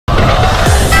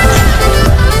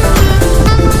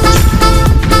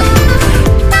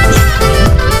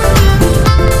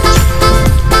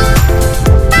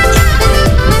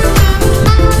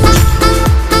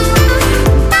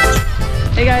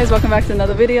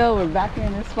video. We're back here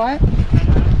in this spot.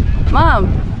 Mom!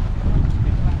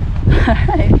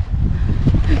 Alright.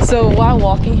 So while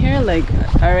walking here, like,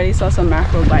 I already saw some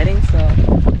mackerel biting, so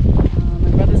my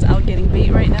brother's out getting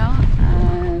bait right now,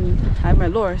 and I have my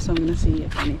lure, so I'm gonna see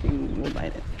if anything will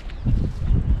bite it.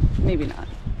 Maybe not.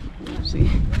 We'll see.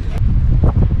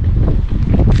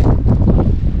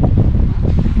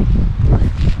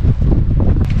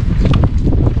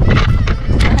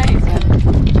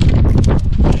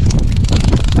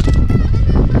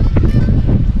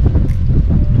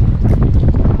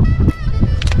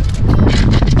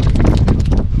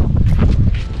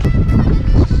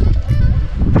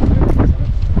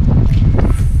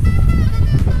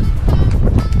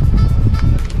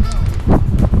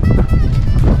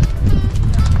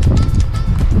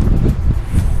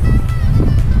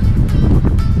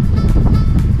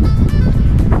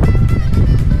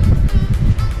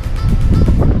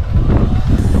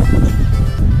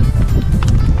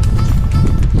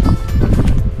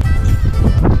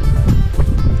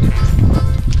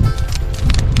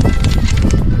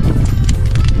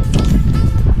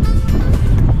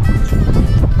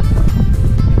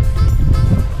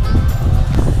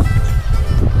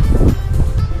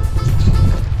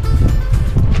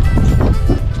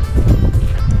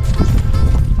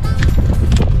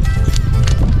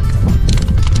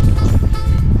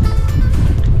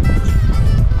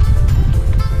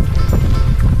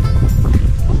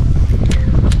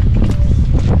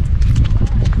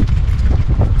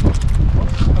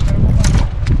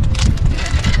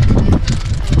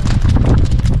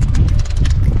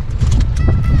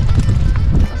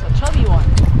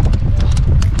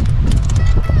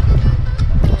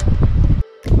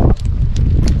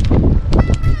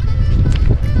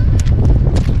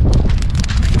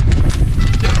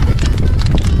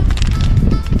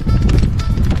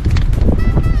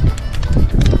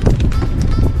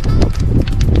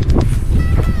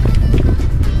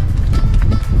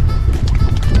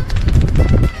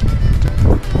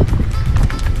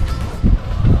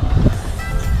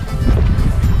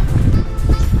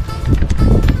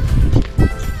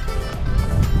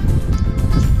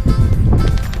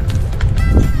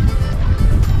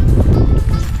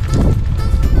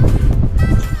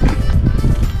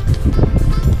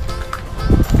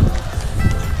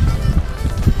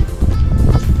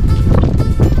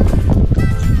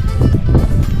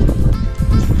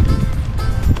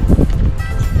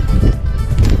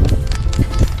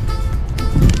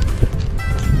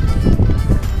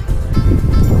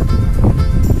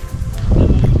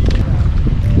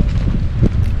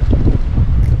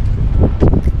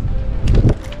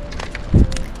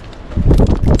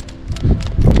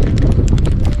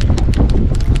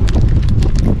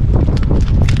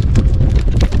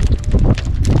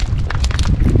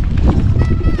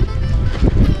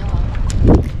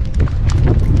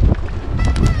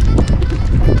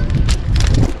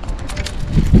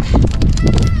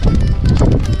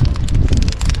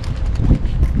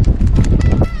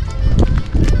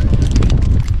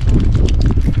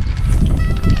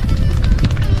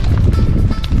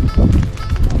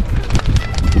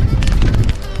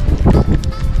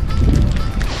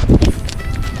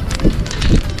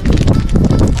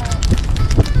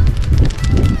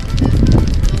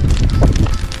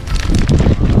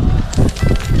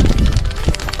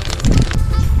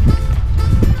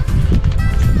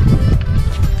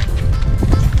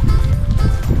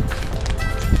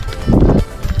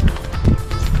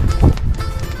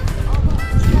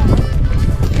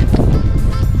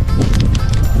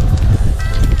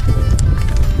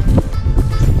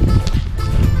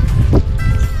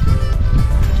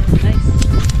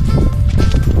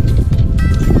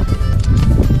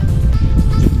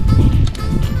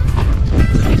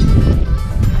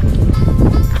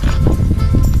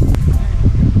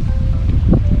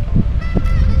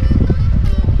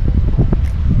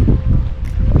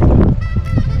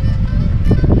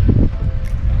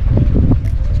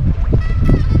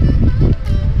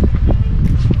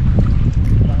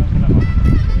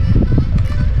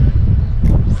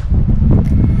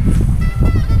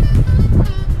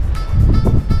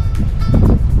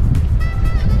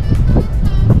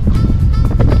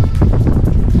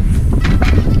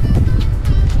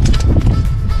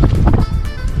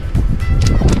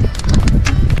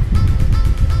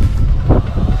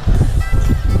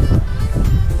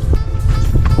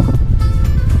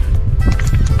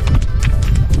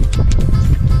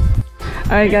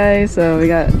 Alright guys, so we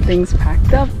got things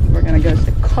packed up. We're gonna go to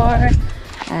the car,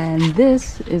 and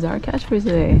this is our catch for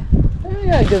today. We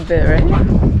got a good bit, right?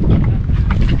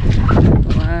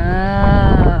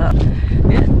 Wow.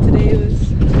 Yeah, today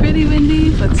was pretty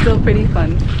windy, but still pretty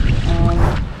fun.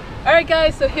 Alright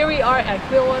guys, so here we are at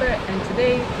LiQWYD and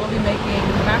today we'll be making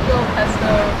mackerel pesto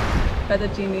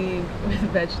fettuccine with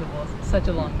vegetables. Such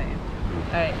a long name.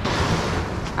 Alright.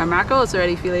 Our mackerel is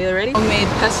already filleted ready. Homemade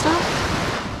pesto.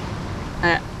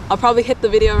 Alright, I'll probably hit the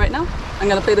video right now. I'm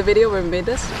gonna play the video where we made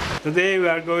this. Today we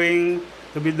are going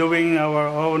to be doing our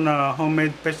own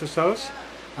homemade pesto sauce.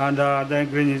 And the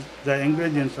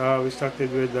ingredients are, we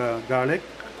started with garlic,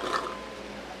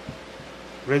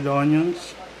 red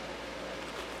onions,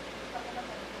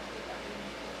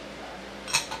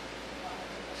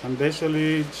 some basil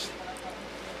leaves,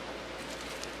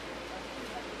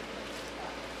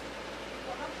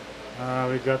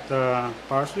 we got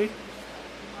parsley,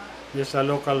 just a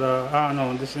local,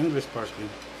 no, this English parsley.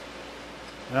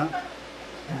 Yeah,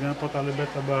 we're gonna put a little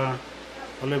bit of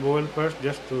olive oil first,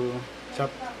 just to chop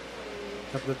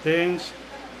the things,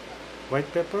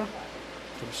 white pepper,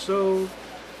 some salt,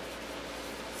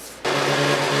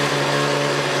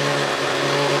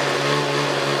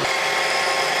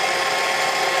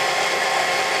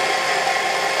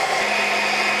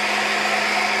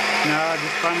 now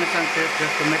this Parmesan cheese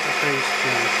just to make a taste.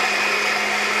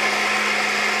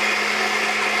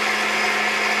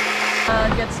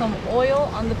 Get some oil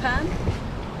on the pan.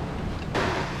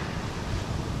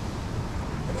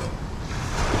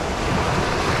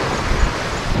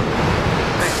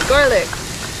 Garlic,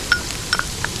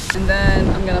 and then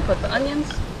I'm gonna put the onions.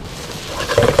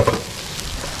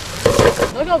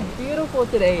 Look how beautiful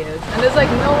today is, and there's like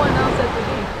no one else at the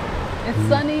beach. It's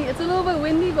sunny, it's a little bit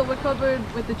windy, but we're covered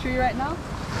with the tree right now.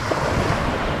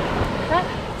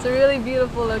 It's a really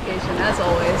beautiful location, as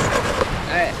always.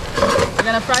 Alright, we're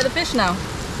gonna fry the fish now.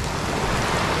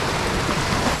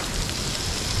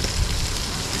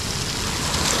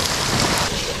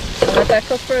 Let that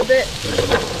cook for a bit.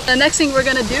 The next thing we're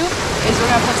gonna do is we're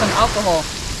gonna put some alcohol.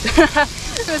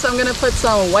 So I'm gonna put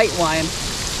some white wine.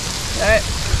 Alright.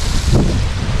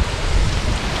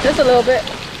 Just a little bit.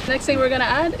 Next thing we're gonna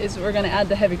add is we're gonna add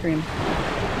the heavy cream.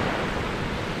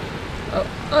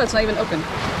 Oh, it's not even open.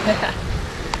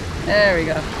 There we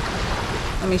go.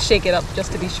 Let me shake it up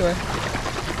just to be sure.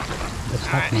 It's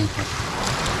happening.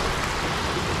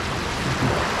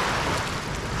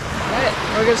 Alright,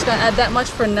 we're just gonna add that much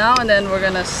for now, and then we're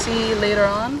gonna see later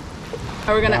on.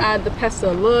 Now we're gonna add the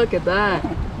pesto. Look at that.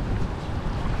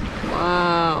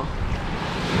 Wow.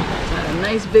 Got a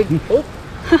nice big, oh,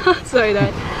 sorry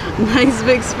Dad. Nice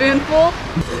big spoonful.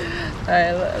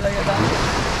 Alright, look at that.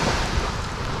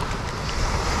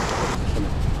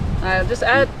 Alright, just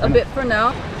add a bit for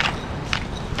now.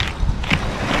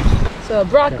 So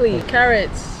broccoli,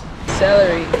 carrots,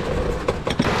 celery,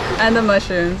 and the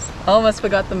mushrooms. Almost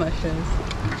forgot the mushrooms.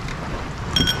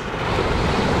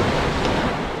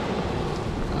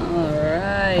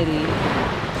 Alrighty.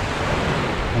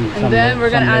 And then we're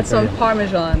gonna add some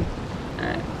Parmesan.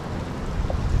 Alright.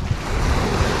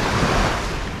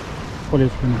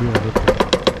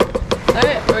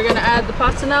 Alright, we're gonna add the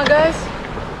pasta now, guys.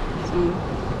 Some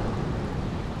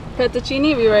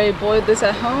fettuccine. We already boiled this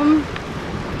at home.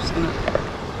 I'm just gonna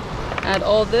add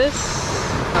all this.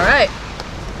 Alright.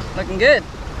 Looking good.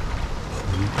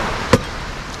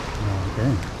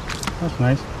 Okay, that's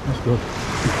nice. That's good.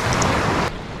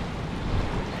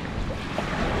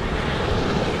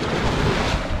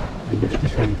 I guess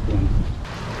this one is good.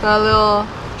 Got a little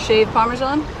shaved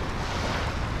Parmesan.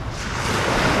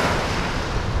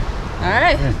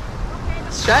 Alright. Okay.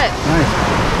 Let's try it. Nice.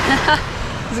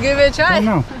 Let's give it a try.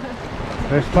 No.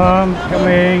 First mom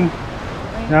coming.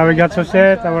 Now we got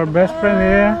Sosette, our best friend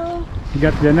here. We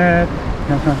got Janet.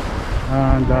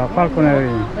 And falconry.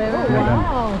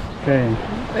 Wow. Okay.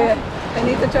 Wait, I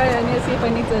need to try it. I need to see if I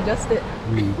need to adjust it.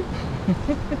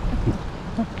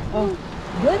 Oh,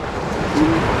 good.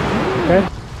 Okay.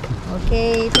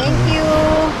 Okay, thank you.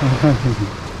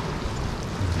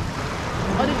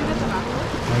 Oh, did you get the mackerel?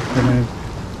 Okay.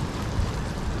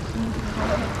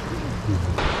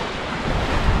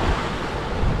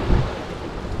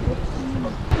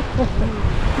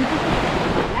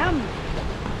 Yum.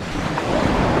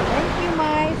 Thank you,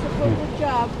 Mai. So good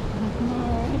job.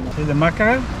 See the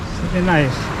mackerel? It's really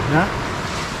nice. Yeah?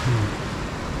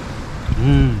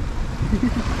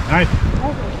 Nice.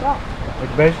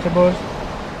 With vegetables,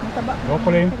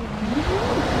 broccoli.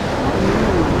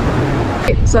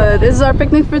 So this is our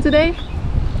picnic for today.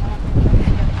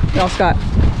 We also got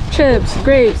chips,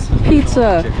 grapes,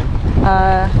 pizza.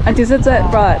 Auntie Sitsa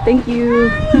brought. Thank you.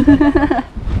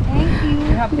 Thank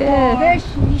you. Yeah. Fish.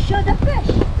 You show the fish.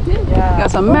 Yeah.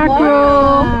 Got some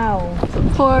mackerel, Wow. some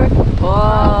pork.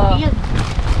 Wow.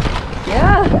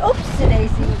 Yeah. Oops,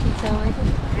 Daisy.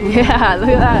 Yeah, look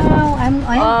at that. Wow, I'm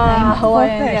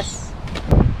Hawaiian, for fish. yes.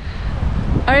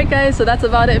 Alright guys, so that's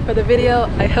about it for the video.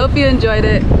 I hope you enjoyed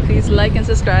it. Please like and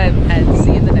subscribe and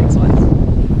see you in the next